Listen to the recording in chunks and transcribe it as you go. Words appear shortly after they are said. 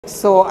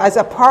So as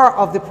a part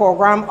of the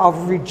program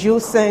of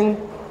reducing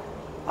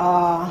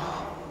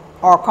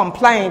or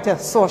complying to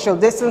social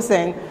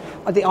distancing,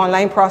 the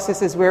online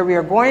process is where we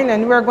are going,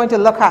 and we're going to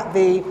look at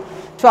the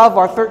 12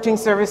 or 13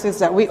 services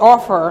that we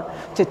offer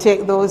to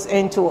take those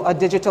into a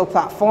digital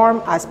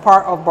platform as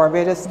part of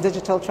Barbados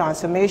digital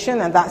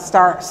transformation, and that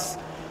starts,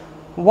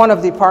 one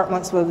of the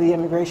departments will be the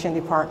Immigration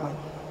Department.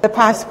 The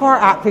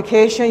passport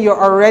application, you're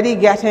already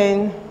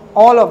getting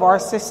all of our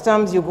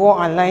systems. You go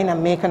online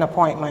and make an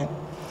appointment.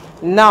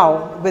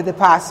 Now, with the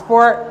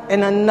passport,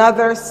 in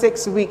another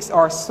 6 weeks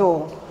or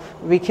so,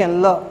 we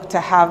can look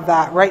to have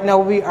that. Right now,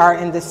 we are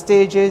in the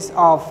stages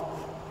of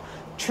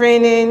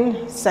training,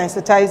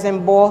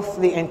 sensitizing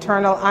both the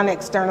internal and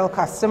external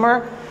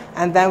customer,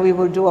 and then we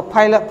will do a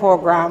pilot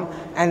program,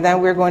 and then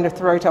we're going to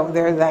throw it out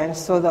there then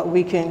so that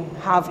we can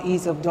have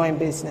ease of doing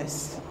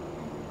business.